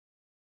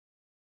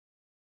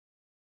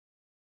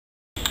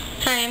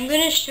Hi, I'm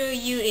going to show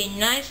you a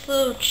nice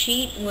little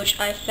cheat which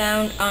I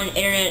found on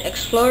Internet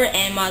Explorer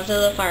and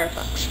Mozilla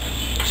Firefox.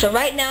 So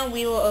right now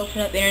we will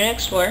open up Internet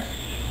Explorer.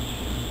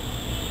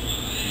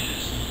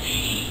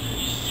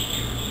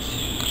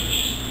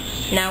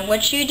 Now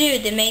what you do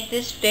to make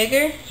this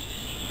bigger,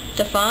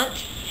 the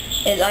font,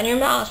 is on your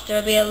mouse there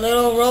will be a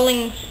little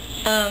rolling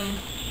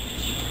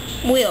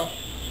wheel.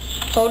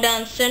 Hold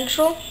down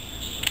Central,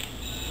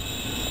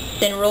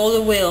 then roll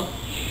the wheel.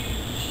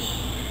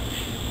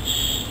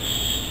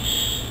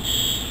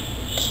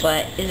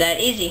 But is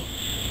that easy?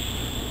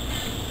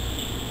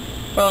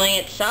 Rolling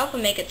it south will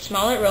make it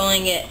smaller,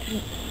 rolling it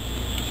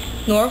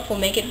north will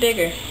make it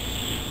bigger.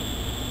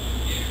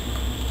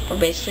 Or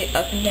basically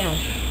up and down.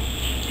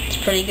 It's a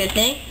pretty good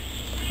thing.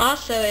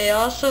 Also, it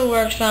also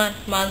works on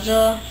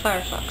Mozilla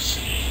Firefox.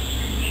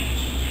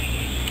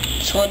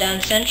 Just hold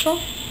down Central,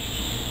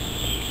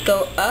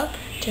 go up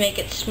to make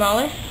it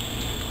smaller,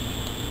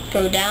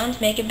 go down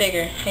to make it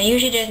bigger. It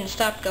usually doesn't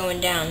stop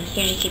going down. It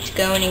usually keeps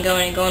going and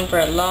going and going for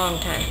a long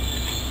time.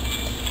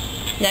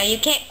 Now you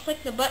can't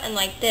click the button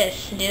like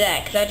this and do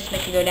that, because that'll just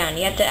make it go down.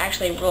 You have to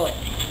actually roll it.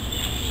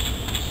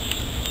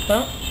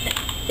 Well,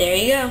 there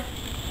you go.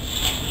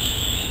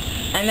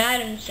 I'm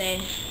Adam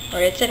saying, or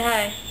it said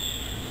hi.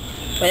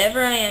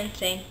 Whatever I am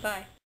saying,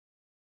 bye.